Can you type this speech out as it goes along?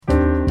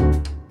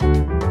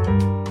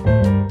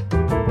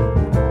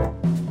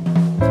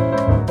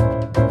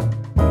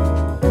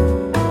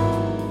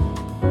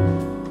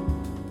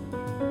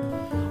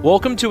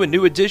Welcome to a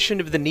new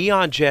edition of the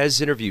Neon Jazz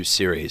Interview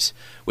Series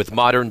with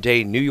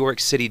modern-day New York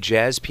City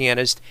jazz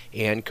pianist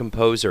and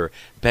composer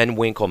Ben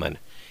Winkelman.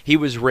 He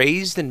was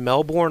raised in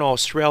Melbourne,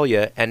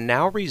 Australia, and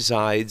now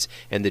resides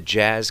in the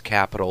jazz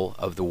capital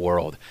of the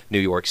world, New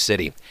York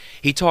City.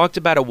 He talked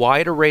about a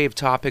wide array of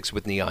topics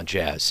with Neon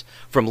Jazz,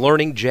 from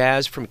learning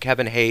jazz from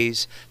Kevin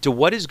Hayes to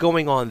what is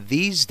going on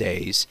these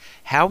days,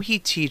 how he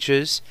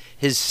teaches,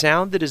 his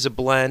sound that is a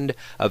blend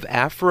of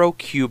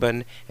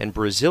Afro-Cuban and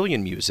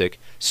Brazilian music,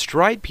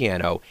 stride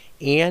piano,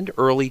 and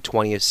early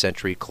 20th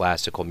century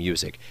classical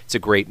music. It's a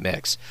great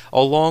mix,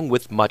 along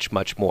with much,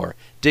 much more.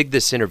 Dig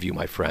this interview,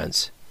 my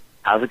friends.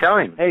 How's it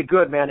going? Hey,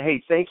 good, man.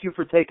 Hey, thank you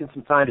for taking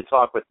some time to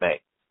talk with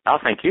me. Oh,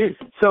 thank you.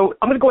 So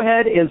I'm going to go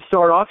ahead and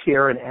start off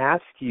here and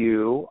ask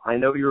you, I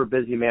know you're a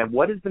busy man,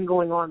 what has been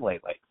going on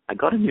lately? I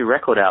got a new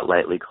record out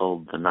lately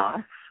called The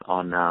Knife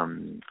on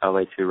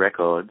OA2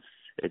 Records.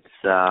 It's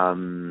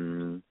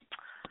been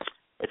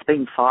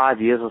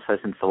 5 years or so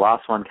since the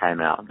last one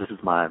came out. This is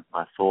my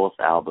fourth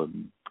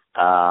album.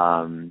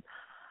 And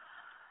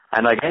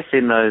I guess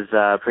in those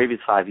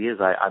previous 5 years,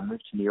 I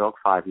moved to New York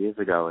 5 years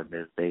ago, and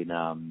there's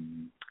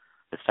been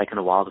it's taken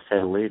a while to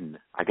settle in.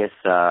 I guess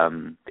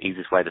the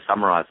easiest way to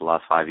summarize the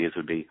last 5 years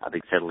would be, I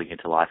think, settling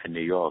into life in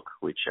New York,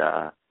 which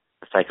has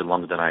taken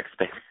longer than I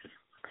expected.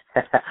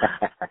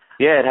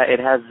 Yeah, it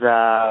has.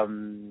 I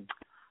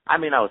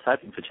mean, I was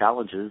hoping for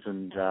challenges,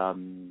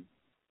 and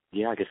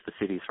yeah, I guess the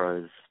city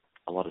throws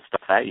a lot of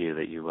stuff at you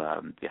that you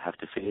have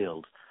to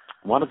field.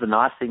 One of the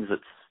nice things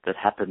that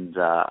happened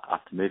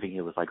after moving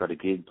here was I got a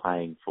gig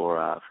playing for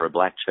a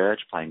black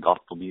church, playing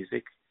gospel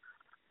music,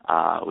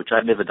 which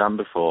I'd never done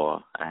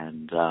before,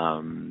 and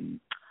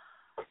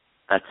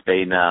that's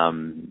been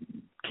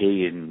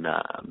key in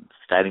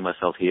sustaining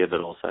myself here,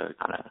 but also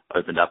kind of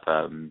opened up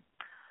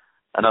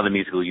another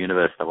musical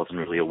universe that I wasn't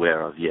really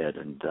aware of yet,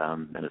 and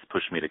it's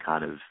pushed me to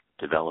kind of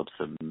develop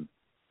some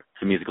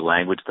musical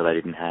language that I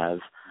didn't have.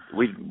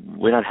 We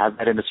don't have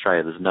that in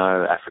Australia. There's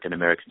no African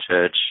American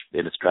church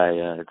in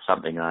Australia. It's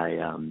something I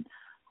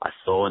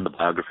saw in the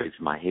biographies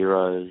of my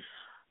heroes,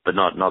 but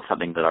not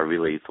something that I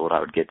really thought I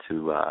would get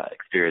to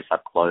experience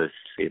up close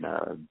in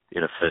a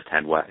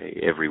first-hand way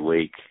every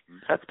week.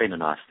 That's been a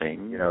nice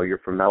thing. You know, you're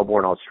from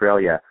Melbourne,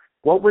 Australia.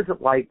 What was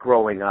it like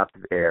growing up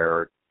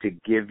there to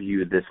give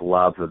you this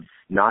love of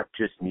not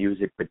just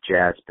music, but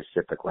jazz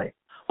specifically?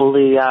 Well,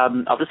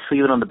 I'll just fill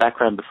you in on the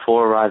background.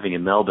 Before arriving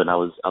in Melbourne, I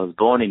was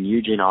born in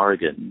Eugene,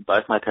 Oregon.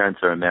 Both my parents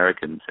are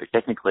American, so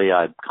technically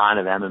I kind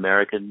of am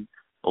American.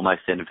 All my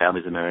extended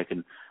family's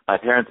American. My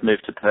parents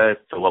moved to Perth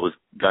for what was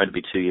going to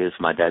be 2 years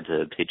for my dad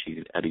to teach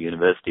at a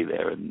university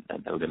there, and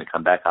they were going to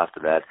come back after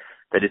that.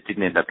 They just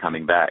didn't end up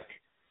coming back.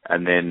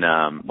 And then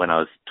when I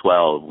was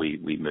 12,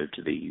 we moved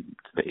to the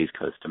East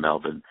Coast, to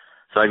Melbourne.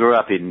 So I grew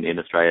up in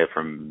Australia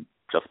from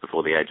just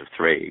before the age of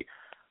 3.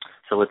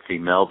 So let's see,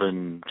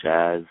 Melbourne,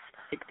 jazz.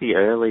 I think the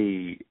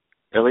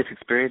earliest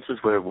experiences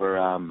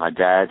were my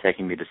dad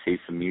taking me to see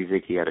some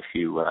music. He had a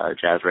few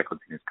jazz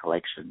records in his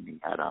collection. He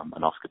had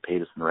an Oscar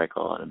Peterson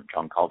record and a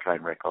John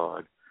Coltrane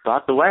record.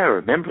 But the way I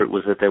remember it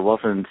was that there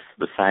wasn't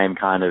the same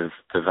kind of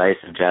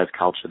pervasive jazz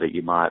culture that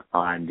you might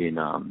find in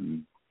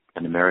an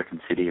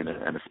American city, and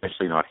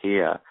especially not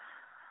here.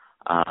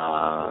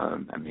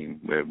 I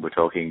mean, we're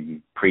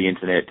talking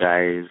pre-internet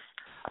days.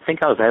 I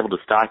think I was able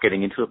to start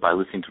getting into it by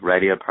listening to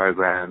radio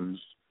programs,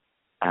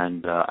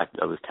 and I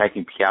was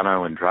taking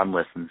piano and drum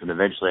lessons, and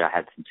eventually I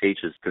had some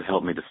teachers who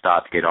helped me to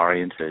start to get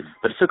oriented.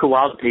 But it took a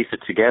while to piece it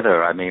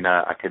together. I mean,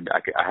 I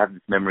have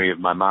this memory of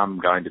my mum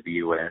going to the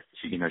US.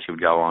 She would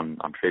go on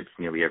trips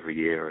nearly every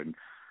year, and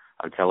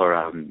I'd tell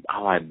her,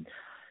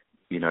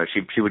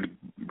 she would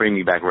bring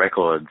me back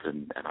records,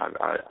 and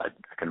I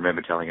can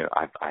remember telling her,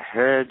 I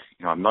heard,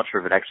 I'm not sure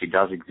if it actually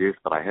does exist,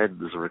 but I heard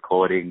there's a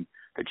recording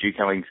that Duke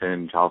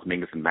Ellington, Charles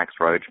Mingus, and Max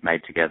Roach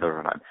made together,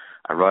 and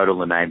I wrote all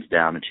the names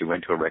down, and she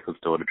went to a record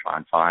store to try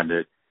and find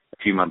it. A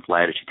few months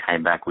later, she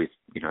came back with,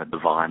 the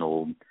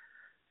vinyl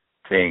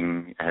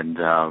thing, and,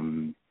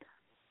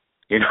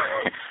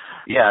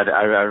 yeah,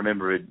 I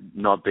remember it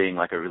not being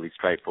like a really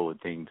straightforward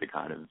thing to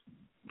kind of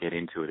get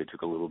into it. It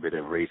took a little bit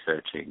of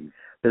researching.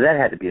 So that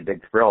had to be a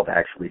big thrill to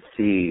actually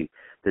see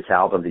this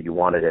album that you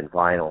wanted in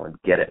vinyl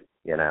and get it,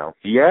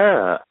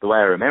 Yeah. The way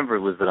I remember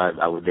it was that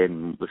I would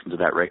then listen to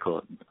that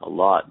record a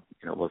lot.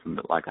 It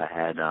wasn't like I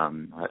had,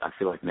 I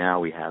feel like now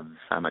we have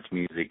so much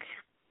music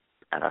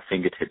at our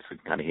fingertips. We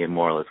can kind of hear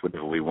more or less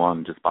whatever we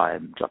want just by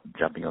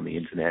jumping on the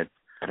internet.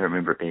 I don't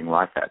remember it being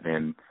like that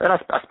then. But I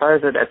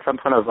suppose that at some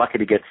point I was lucky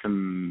to get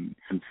some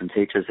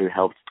teachers who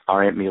helped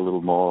orient me a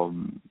little more,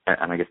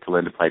 and I guess to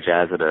learn to play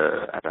jazz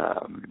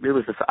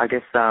I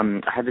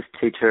had this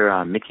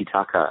teacher, Mickey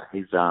Tucker.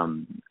 He's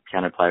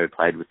piano player who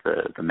played with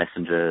the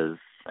Messengers,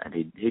 and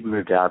he'd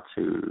moved out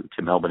to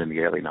Melbourne in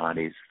the early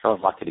 90s. So I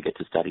was lucky to get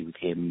to study with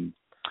him.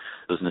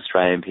 There was an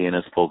Australian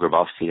pianist, Paul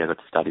Grabowski, I got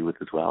to study with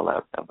as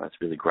well.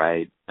 That's really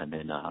great. And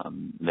then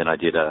I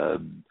did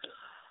an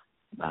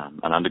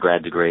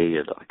undergrad degree,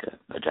 like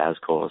a jazz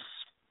course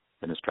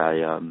in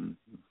Australia.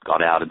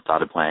 Got out and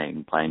started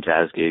playing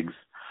jazz gigs.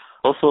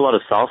 Also a lot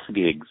of salsa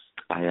gigs.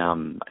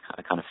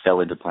 I kind of fell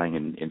into playing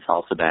in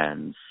salsa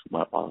bands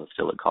while I was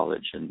still at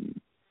college, and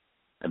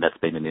that's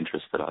been an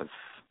interest that I've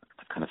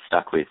kind of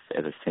stuck with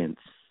ever since.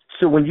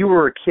 So when you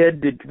were a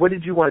kid, what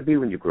did you want to be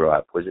when you grew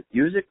up? Was it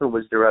music, or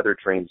was there other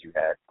dreams you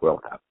had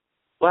growing up?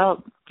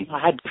 Well, I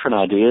had different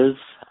ideas.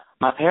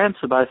 My parents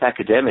were both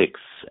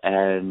academics,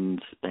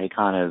 and they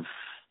kind of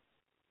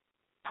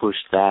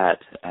pushed that,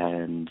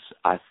 and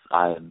I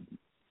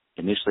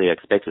initially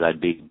expected I'd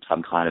be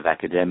some kind of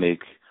academic,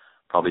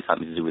 probably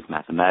something to do with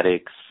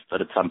mathematics,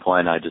 but at some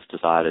point I just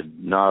decided,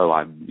 no,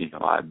 I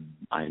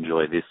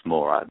enjoy this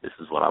more. This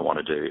is what I want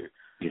to do.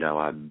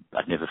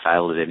 I'd never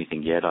failed at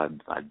anything yet. I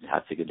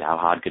figured, how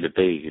hard could it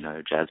be?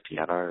 Jazz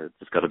piano,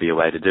 there's got to be a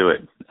way to do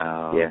it.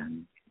 Yeah.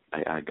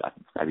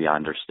 Maybe I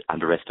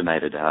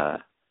underestimated how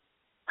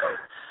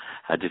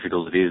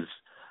difficult it is.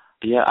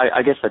 Yeah,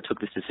 I guess I took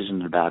this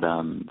decision at about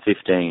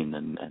 15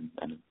 and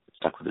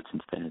stuck with it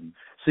since then.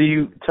 So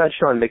you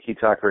touched on Mickey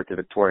Tucker at the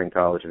Victorian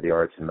College of the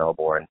Arts in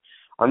Melbourne.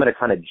 I'm going to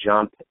kind of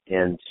jump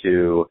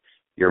into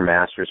your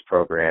master's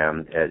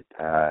program at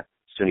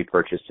SUNY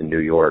Purchase in New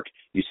York.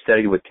 You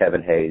studied with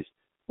Kevin Hayes.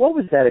 What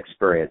was that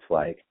experience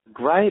like?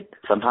 Great.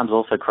 Sometimes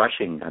also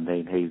crushing. I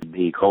mean,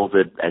 he calls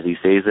it as he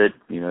sees it,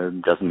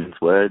 doesn't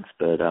mince words,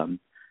 but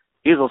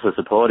he was also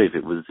supportive.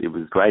 It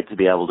was great to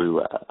be able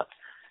to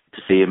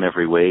see him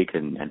every week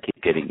and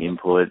keep getting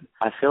input.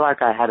 I feel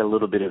like I had a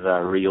little bit of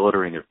a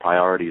reordering of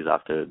priorities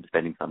after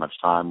spending so much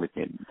time with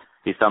him.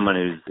 He's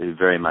someone who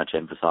very much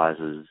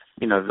emphasizes,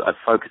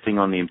 focusing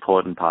on the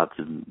important parts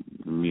of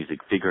music,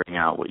 figuring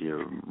out what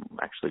you're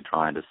actually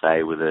trying to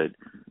say with it,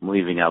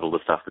 leaving out all the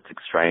stuff that's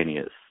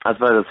extraneous. I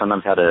suppose I've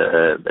sometimes had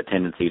a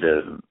tendency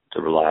to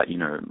rely,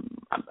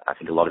 I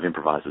think a lot of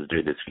improvisers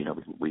do this,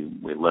 we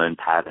learn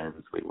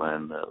patterns, we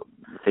learn the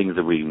things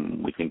that we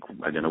think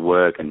are going to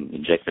work and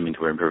inject them into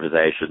our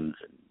improvisations.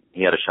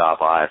 He had a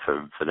sharp eye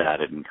for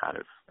that and kind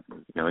of,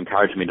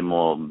 encouraged me to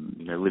more,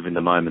 live in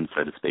the moment,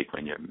 so to speak,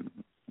 when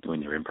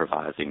you're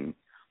improvising.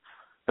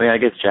 I mean, I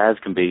guess jazz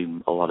can be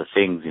a lot of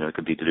things. It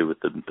could be to do with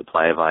the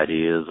play of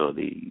ideas or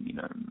the,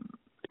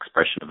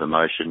 expression of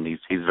emotion.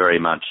 He's very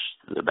much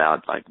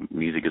about, like,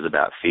 music is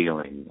about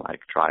feeling.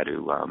 Like, try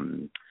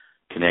to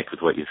connect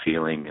with what you're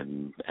feeling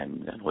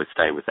and always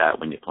stay with that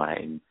when you're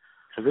playing.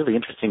 He's a really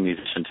interesting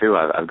musician too.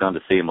 I've gone to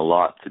see him a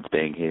lot since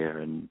being here,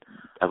 and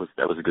that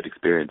was a good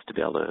experience to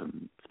be able to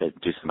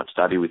do so much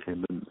study with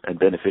him and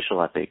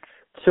beneficial, I think.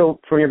 So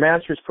for your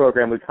master's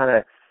program, we kind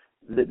of,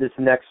 this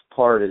next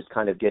part is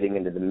kind of getting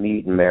into the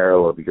meat and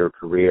marrow of your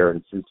career.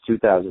 And since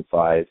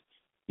 2005,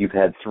 you've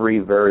had 3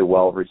 very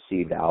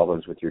well-received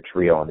albums with your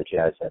trio on the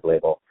Jazz Head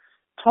label.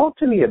 Talk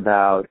to me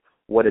about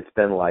what it's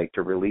been like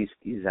to release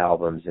these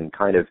albums and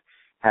kind of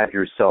have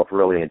yourself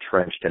really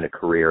entrenched in a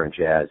career in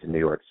jazz in New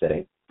York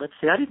City. Let's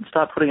see, I didn't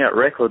start putting out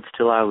records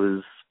till I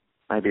was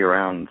maybe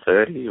around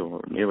 30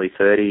 or nearly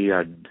 30.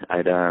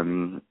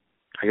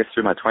 I guess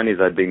through my 20s,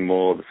 I'd been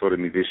more the sort of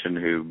musician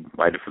who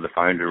waited for the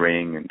phone to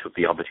ring and took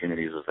the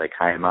opportunities as they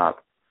came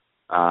up.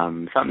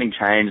 Something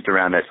changed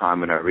around that time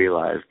when I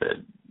realized that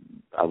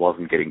I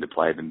wasn't getting to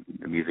play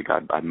the music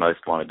I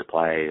most wanted to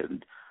play,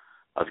 and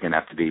I was going to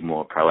have to be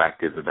more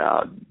proactive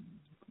about,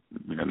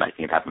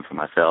 making it happen for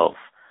myself.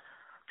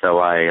 So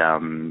I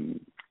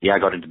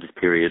got into this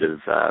period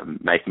of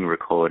making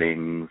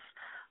recordings,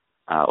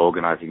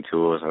 organising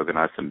tours. I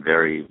organised some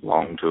very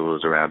long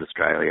tours around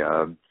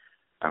Australia.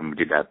 We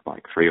did that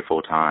like 3 or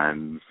 4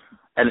 times.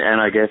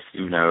 And I guess,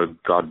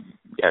 got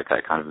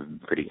kind of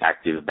a pretty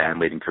active band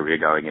leading career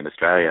going in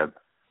Australia.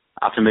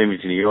 After moving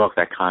to New York,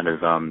 that kind of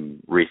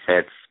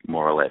resets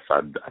more or less.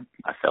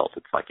 I felt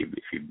it's like if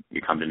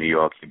you come to New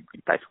York, you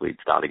basically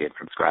start again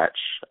from scratch.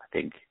 I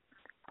think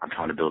I'm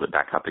trying to build it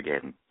back up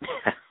again.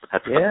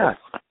 That's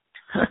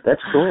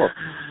cool.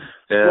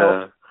 Yeah.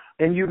 Well,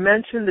 and you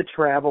mentioned the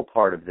travel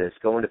part of this,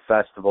 going to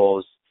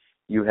festivals.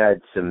 You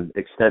had some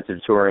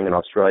extensive touring in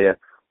Australia.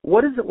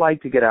 What is it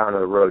like to get out on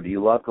the road? Do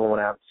you love going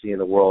out and seeing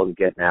the world and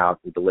getting out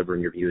and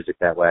delivering your music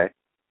that way?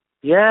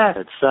 Yeah,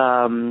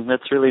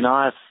 that's really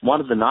nice. One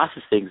of the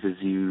nicest things is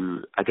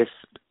I guess,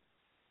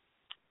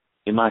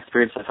 in my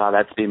experience so far,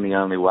 that's been the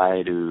only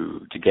way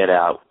to get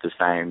out with the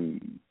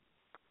same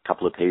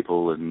couple of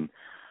people and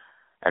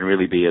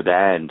really be a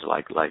band,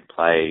 like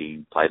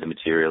play the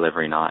material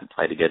every night,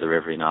 play together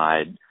every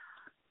night.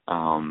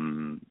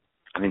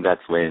 I think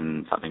that's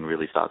when something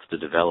really starts to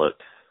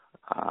develop.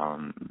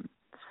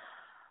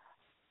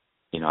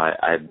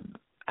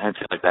 I don't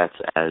feel like that's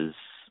as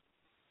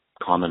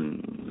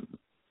common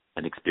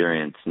an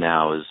experience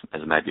now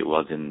as maybe it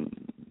was in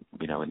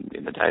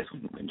the days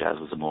when jazz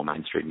was a more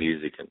mainstream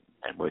music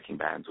and working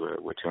bands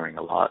were touring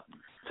a lot.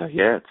 So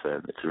yeah,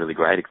 it's a really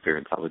great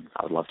experience. I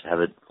would love to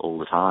have it all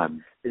the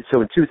time.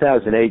 So in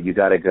 2008, you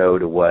got to go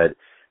to what,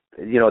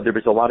 there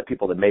was a lot of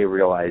people that may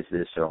realize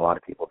this and a lot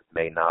of people that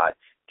may not.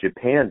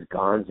 Japan's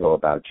gonzo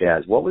about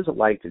jazz. What was it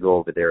like to go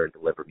over there and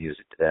deliver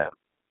music to them?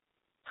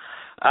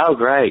 Oh,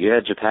 great. Yeah,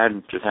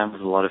 Japan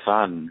was a lot of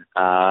fun.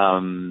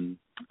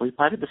 We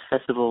played at this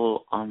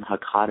festival on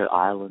Hokkaido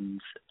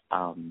Island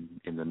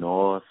in the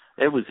north.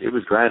 It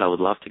was great. I would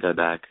love to go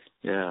back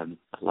Yeah,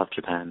 I love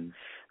Japan.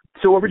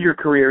 So over your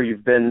career,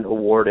 you've been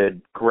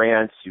awarded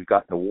grants, you've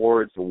gotten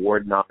awards,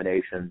 award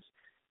nominations.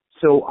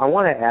 So I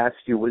want to ask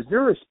you, was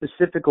there a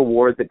specific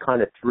award that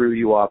kind of threw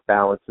you off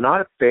balance?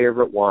 Not a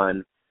favorite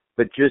one,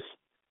 but just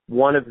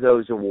one of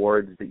those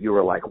awards that you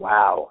were like,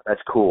 wow,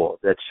 that's cool.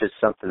 That's just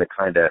something that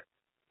kind of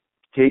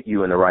hit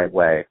you in the right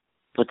way.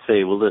 Let's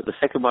see. Well, the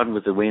second one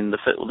was a win.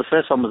 The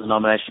first one was a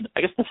nomination.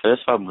 I guess the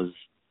first one was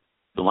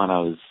the one I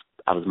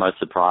was most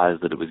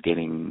surprised that it was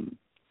getting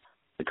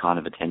the kind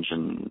of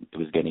attention it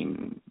was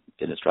getting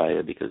in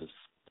Australia, because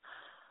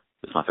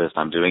it was my first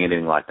time doing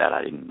anything like that.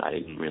 I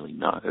didn't really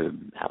know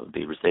how it would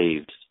be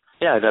received.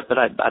 Yeah, but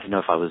I don't know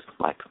if I was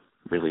like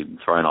really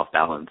thrown off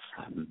balance.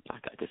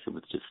 I guess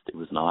it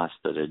was nice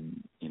that it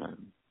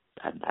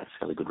had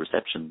fairly good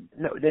reception.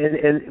 No,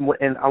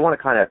 and I want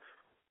to kind of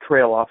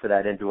trail off of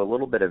that into a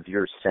little bit of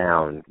your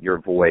sound,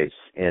 your voice,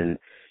 and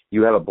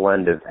you have a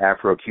blend of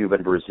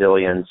Afro-Cuban,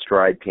 Brazilian,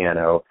 stride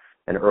piano,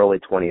 and early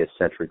 20th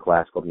century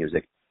classical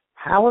music.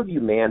 How have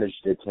you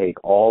managed to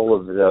take all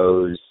of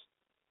those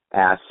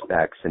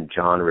aspects and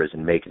genres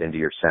and make it into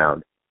your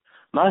sound?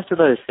 Most of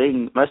those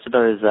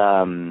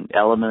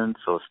elements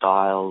or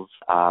styles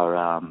are,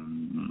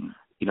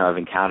 I've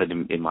encountered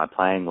in my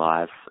playing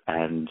life,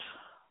 and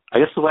I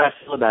guess the way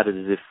I feel about it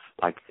is if,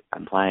 like,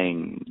 I'm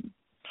playing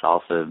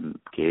salsa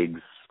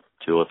gigs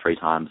 2 or 3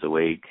 times a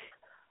week,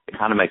 it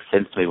kind of makes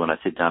sense to me when I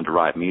sit down to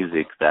write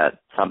music that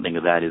something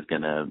of that is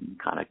going to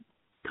kind of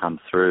come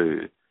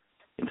through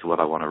into what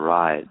I want to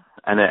write.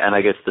 And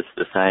I guess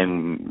the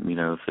same,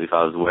 if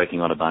I was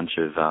working on a bunch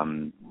of,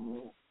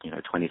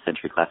 20th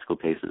century classical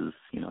pieces,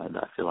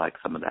 I feel like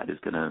some of that is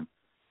going to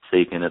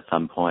seep in at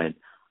some point.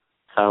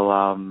 So,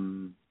 I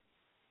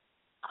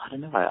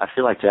don't know. I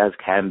feel like jazz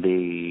can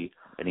be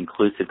an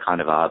inclusive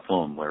kind of art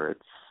form where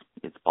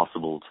it's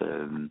possible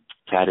to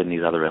add in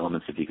these other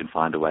elements if you can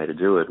find a way to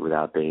do it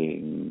without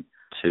being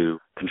too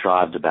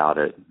contrived about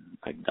it.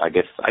 I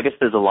guess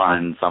there's a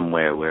line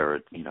somewhere where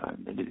it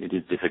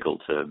is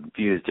difficult to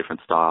fuse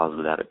different styles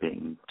without it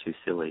being too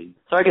silly.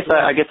 So I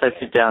guess I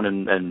sit down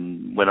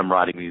and when I'm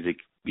writing music,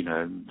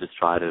 just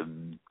try to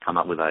come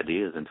up with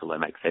ideas until they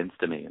make sense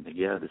to me and think,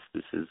 yeah,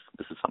 this is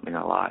something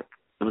I like.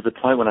 There was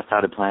a point when I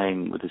started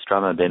playing with this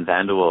drummer Ben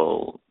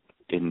Vanderwall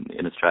in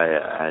Australia,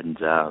 and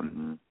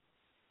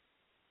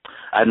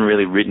I hadn't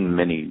really written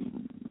many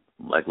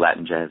like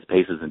Latin jazz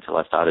pieces until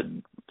I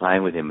started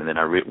playing with him, and then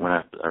when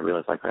I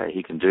realized, like, hey,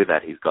 he can do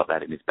that, he's got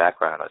that in his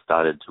background, I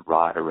started to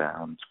write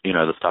around,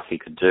 the stuff he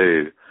could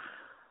do.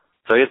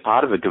 So I guess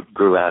part of it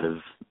grew out of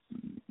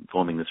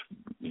forming this,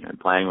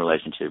 playing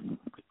relationship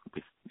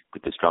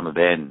with this drummer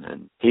Ben.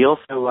 And he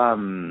also,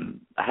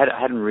 I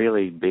hadn't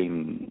really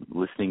been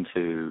listening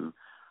to,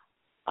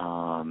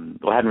 I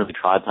hadn't really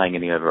tried playing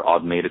any over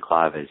odd meter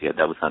claves yet.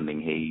 That was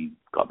something he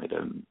got me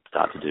to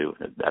start to do.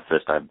 At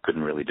first I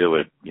couldn't really do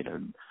it,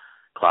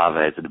 claves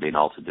that had been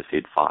altered to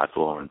fit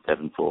 5/4 and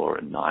 7/4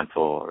 and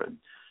 9/4, and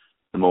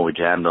the more we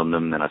jammed on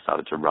them, then I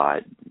started to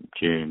write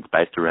tunes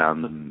based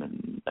around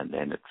them, and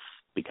then it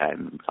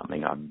became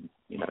something I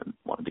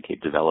wanted to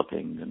keep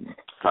developing, and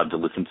started to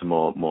listen to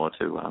more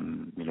to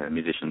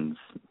musicians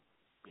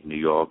in New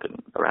York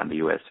and around the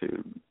US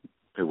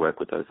who work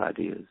with those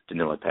ideas,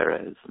 Danilo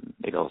Perez and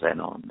Miguel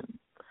Zenon and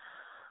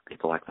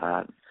people like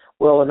that.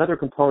 Well, another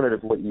component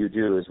of what you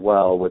do as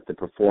well with the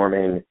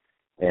performing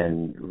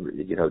and,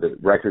 the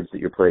records that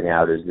you're putting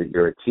out is that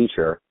you're a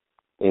teacher,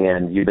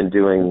 and you've been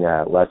doing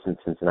lessons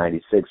since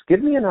 '96.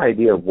 Give me an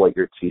idea of what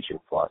your teaching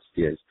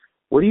philosophy is.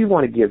 What do you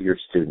want to give your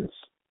students?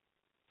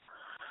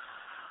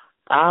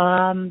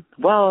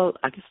 Well,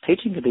 I guess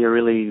teaching could be a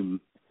really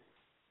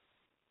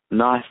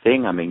nice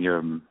thing. I mean,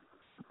 you're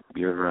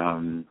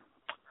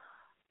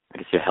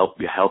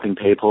helping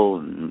people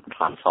and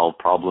trying to solve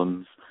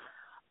problems.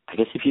 I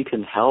guess if you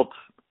can help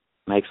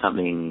make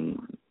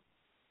something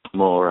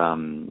more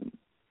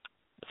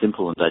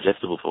simple and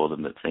digestible for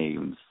them that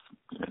seems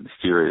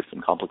mysterious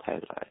and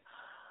complicated, I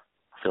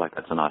feel like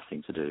that's a nice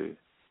thing to do.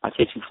 My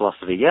teaching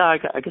philosophy, I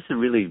guess it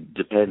really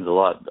depends a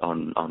lot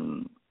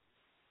on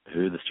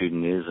who the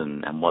student is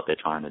and what they're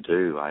trying to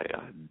do. I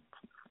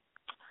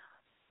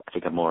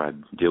think I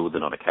deal with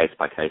it on a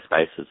case-by-case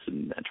basis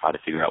and try to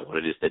figure out what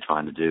it is they're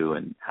trying to do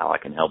and how I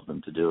can help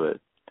them to do it.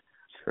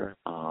 Sure.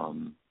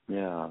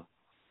 Yeah.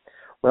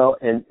 Well,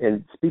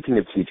 and speaking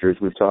of teachers,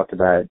 we've talked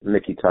about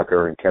Mickey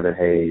Tucker and Kevin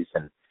Hayes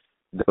and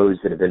those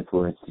that have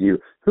influenced you.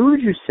 Who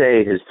would you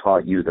say has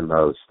taught you the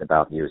most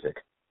about music?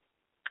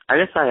 I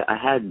guess I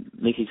had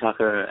Mickey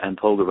Tucker and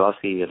Paul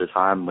Grabowski at a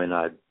time when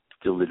I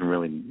still didn't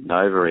really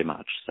know very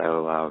much.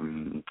 So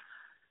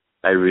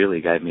they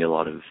really gave me a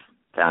lot of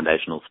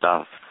foundational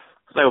stuff.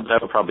 They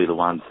were probably the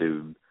ones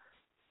who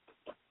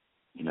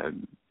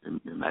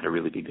made a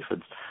really big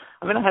difference.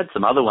 I mean, I had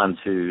some other ones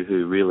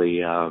who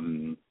really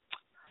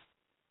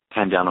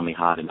came down on me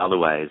hard in other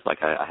ways.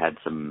 Like I had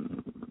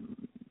some,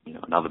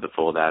 another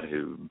before that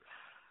who,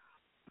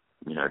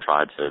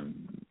 tried to,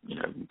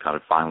 kind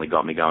of finally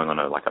got me going on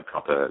a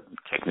proper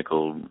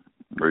technical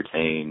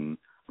routine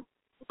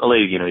although,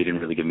 he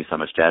didn't really give me so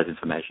much jazz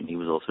information, he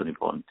was also an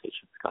important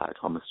teacher, this guy,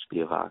 Thomas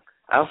Spivak.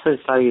 I also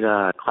studied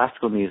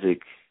classical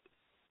music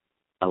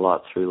a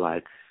lot through,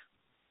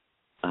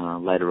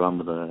 later on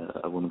with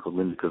a woman called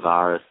Linda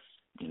Kouvaris,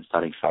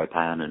 studying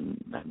Chopin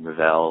and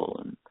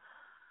Ravel and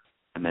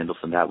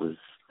Mendelssohn. That was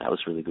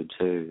really good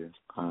too.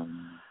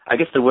 I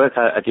guess the work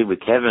I did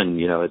with Kevin,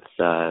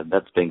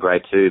 that's been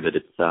great too, but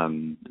it's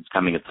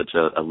coming at such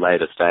a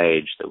later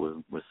stage that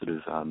we're sort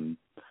of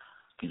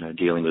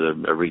dealing with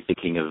a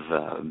rethinking of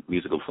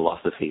musical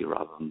philosophy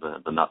rather than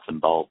the nuts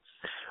and bolts.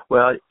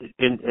 Well,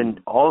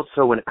 and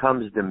also when it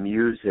comes to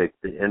music,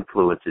 the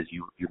influences,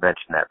 you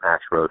mentioned that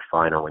Max Roach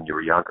final when you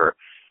were younger.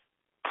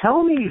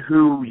 Tell me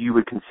who you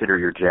would consider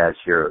your jazz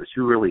heroes.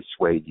 Who really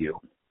swayed you?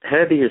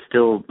 Herbie is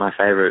still my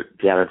favorite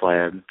piano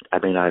player. I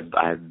mean, I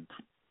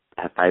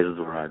have phases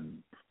where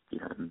I'm,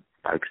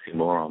 focusing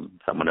more on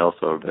someone else,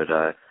 but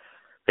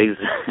he's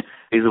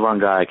the one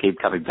guy I keep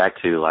coming back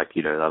to.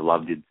 I've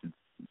loved it since,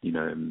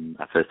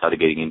 I first started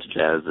getting into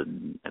jazz,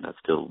 and I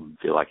still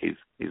feel like he's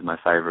my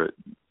favorite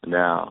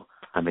now.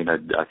 I mean, I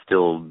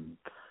still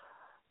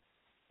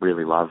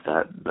really love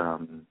that,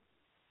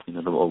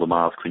 all the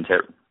Miles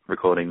Quintet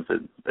recordings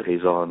that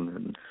he's on,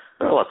 and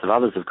there are lots of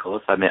others, of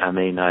course. I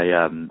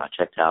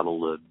checked out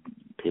all the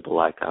people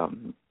like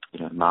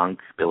Monk,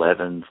 Bill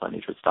Evans,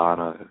 Lenny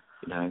Tristano,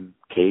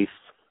 Keith,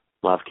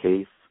 love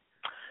Keith.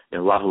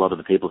 Love a lot of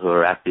the people who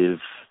are active,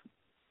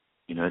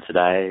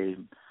 today.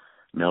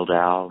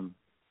 Meldau,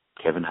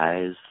 Kevin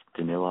Hayes,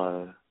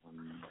 Danilo,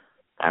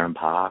 Aaron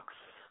Parks.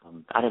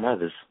 I don't know.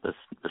 There's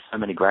so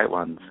many great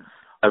ones.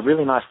 A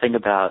really nice thing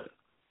about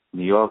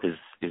New York is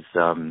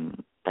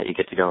that you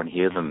get to go and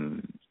hear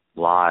them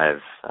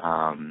live.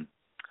 I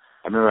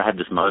remember I had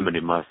this moment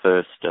in my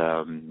first,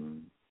 I'd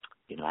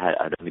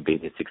only been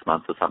there 6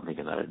 months or something,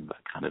 and I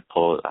kind of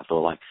paused. I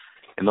thought,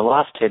 in the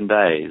last 10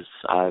 days,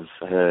 I've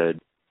heard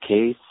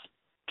Keith,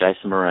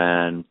 Jason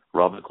Moran,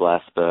 Robert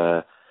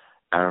Glasper,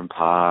 Aaron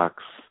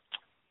Parks,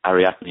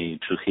 Ariadne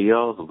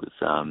Trujillo, who was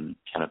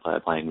piano player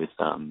playing with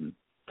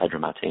Pedro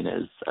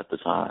Martinez at the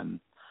time.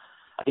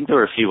 I think there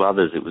were a few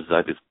others. It was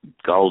like this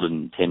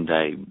golden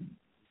 10-day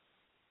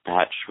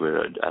patch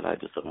and I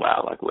just thought,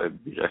 wow, I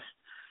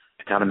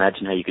can't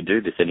imagine how you could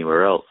do this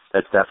anywhere else.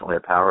 That's definitely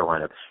a power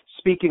lineup.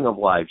 Speaking of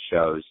live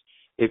shows,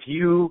 if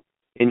you,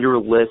 in your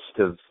list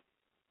of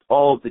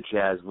all of the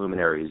jazz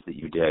luminaries that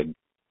you dig,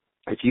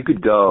 if you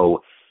could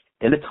go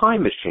in a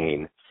time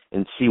machine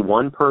and see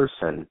one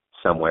person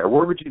somewhere,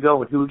 where would you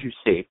go and who would you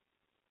see?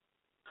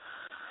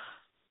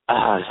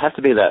 It'd have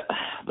to be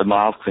the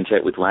Miles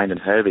Quintet with Wayne and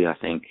Herbie, I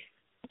think.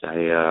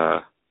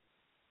 It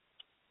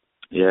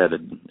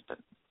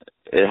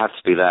has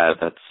to be that.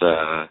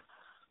 That's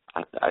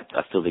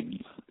I still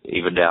think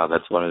even now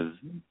that's one of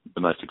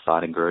the most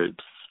exciting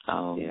groups.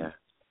 I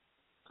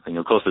think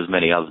of course there's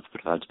many others,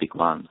 but if I had to pick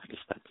one, I guess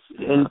that's.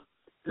 Yeah. And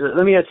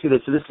let me ask you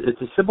this.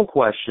 It's a simple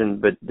question,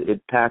 but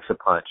it packs a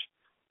punch.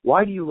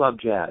 Why do you love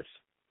jazz?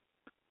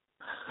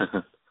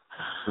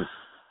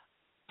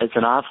 It's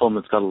an art form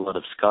that's got a lot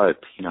of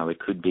scope. It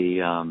could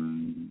be, I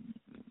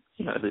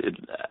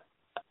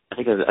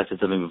think I said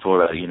something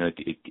before about,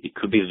 it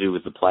could be to do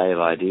with the play of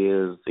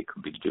ideas. It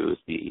could be to do with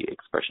the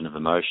expression of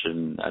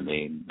emotion. I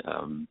mean,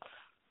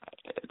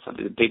 it's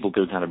something that people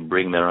can kind of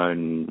bring their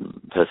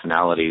own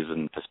personalities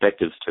and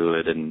perspectives to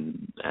it,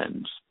 and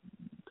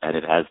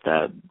it has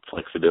that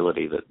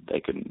flexibility that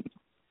they can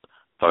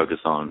focus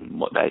on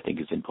what they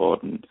think is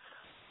important.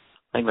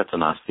 I think that's a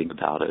nice thing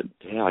about it.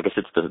 Yeah, I guess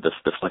it's the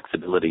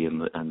flexibility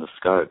and the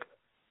scope.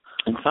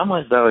 In some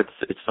ways, though,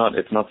 it's not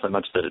so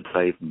much that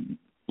I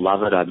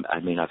love it. I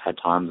mean, I've had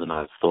times and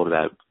I've thought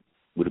about,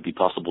 would it be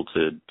possible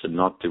to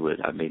not do it?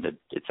 I mean,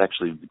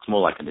 it's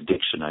more like an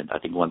addiction. I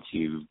think once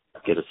you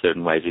get a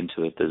certain ways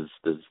into it, there's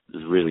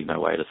really no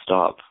way to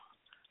stop.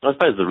 But I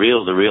suppose the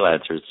real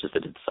answer is just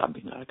that it's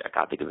something I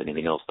can't think of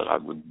anything else that I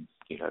would,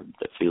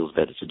 that feels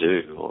better to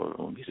do,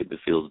 or music that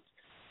feels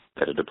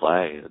better to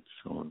play,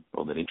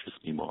 or that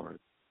interests me more.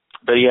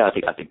 But yeah, I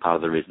think part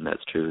of the reason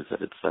that's true is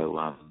that it's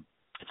so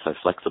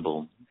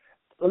flexible.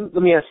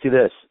 Let me ask you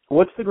this: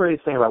 what's the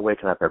greatest thing about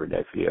waking up every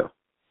day for you?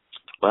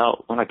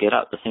 Well, when I get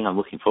up, the thing I'm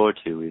looking forward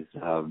to is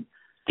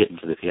getting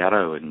to the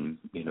piano and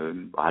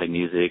writing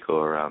music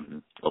or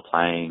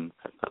playing.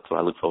 That's what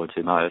I look forward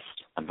to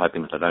most. I'm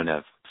hoping that I don't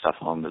have stuff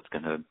on that's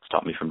going to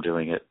stop me from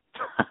doing it.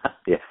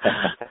 Yeah.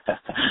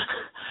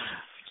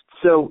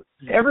 So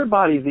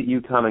everybody that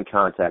you come in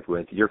contact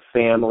with, your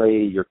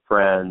family, your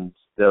friends,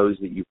 those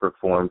that you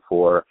perform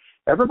for,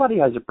 everybody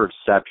has a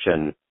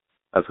perception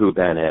of who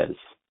Ben is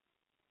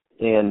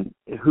and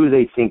who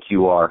they think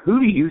you are. Who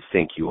do you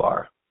think you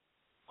are?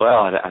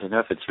 Well, I don't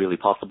know if it's really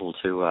possible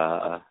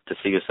to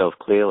see yourself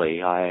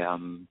clearly. I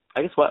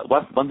guess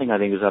one thing I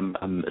think is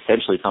I'm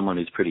essentially someone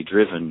who's pretty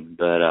driven,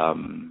 but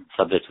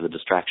subject to the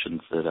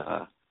distractions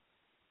that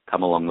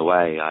come along the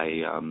way.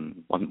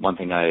 One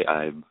thing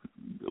I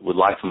would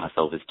like for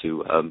myself is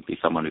to be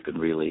someone who can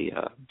really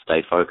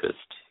stay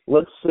focused.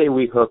 Let's say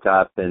we hook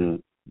up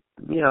and,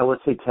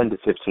 let's say 10 to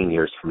 15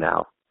 years from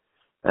now,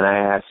 and I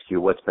ask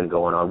you what's been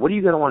going on, what are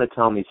you going to want to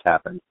tell me's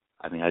happened?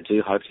 I mean, I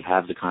do hope to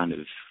have the kind of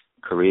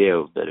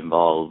career that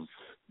involves,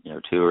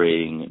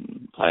 touring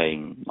and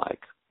playing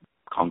like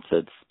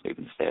concerts,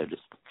 even if they're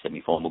just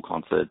semi-formal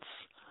concerts,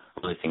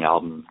 releasing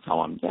albums, so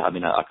on. Yeah, I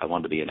mean, I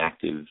want to be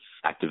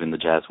active in the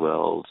jazz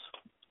world,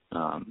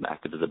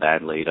 active as a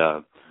band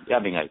leader. Yeah, I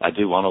mean, I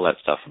do want all that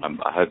stuff, and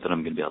I hope that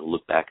I'm going to be able to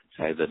look back and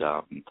say that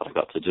that I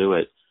got to do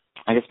it.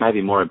 I guess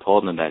maybe more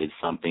important than that is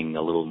something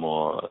a little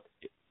more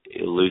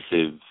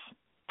elusive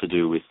to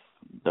do with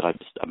that. I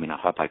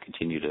hope I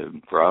continue to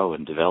grow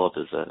and develop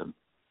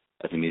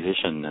as a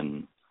musician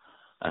and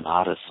an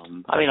artist.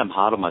 I mean, I'm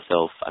hard on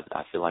myself.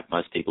 I feel like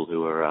most people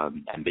who are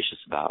ambitious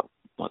about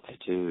what they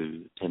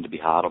do tend to be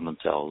hard on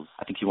themselves.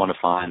 I think you want to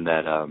find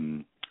that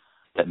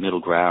middle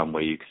ground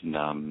where you can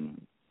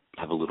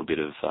have a little bit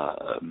of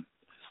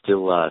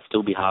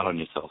still be hard on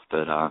yourself,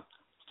 but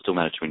still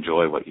manage to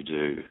enjoy what you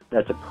do.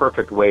 That's a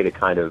perfect way to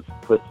kind of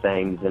put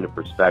things into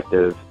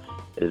perspective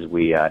as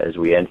we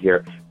end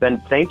here.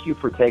 Ben, thank you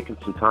for taking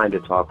some time to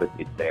talk with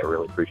me today. I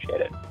really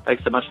appreciate it.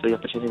 Thanks so much for the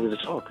opportunity to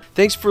talk.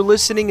 Thanks for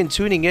listening and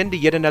tuning in to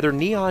yet another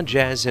Neon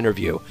Jazz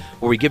interview,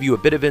 where we give you a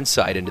bit of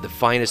insight into the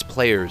finest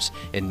players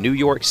in New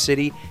York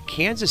City,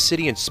 Kansas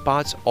City, and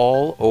spots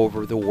all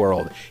over the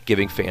world,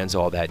 giving fans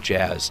all that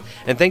jazz.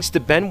 And thanks to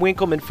Ben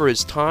Winkelman for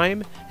his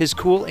time, his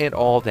cool, and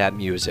all that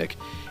music.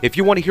 If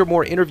you want to hear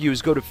more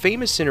interviews, go to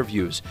Famous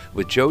Interviews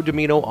with Joe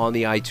Domino on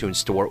the iTunes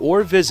Store,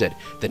 or visit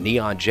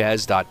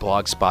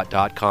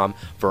theneonjazz.blogspot.com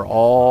for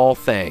all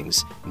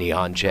things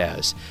Neon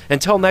Jazz.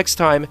 Until next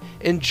time,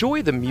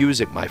 enjoy the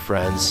music, my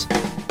friends.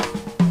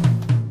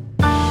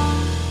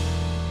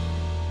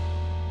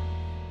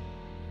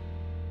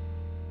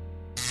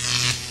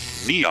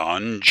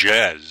 Neon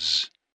Jazz.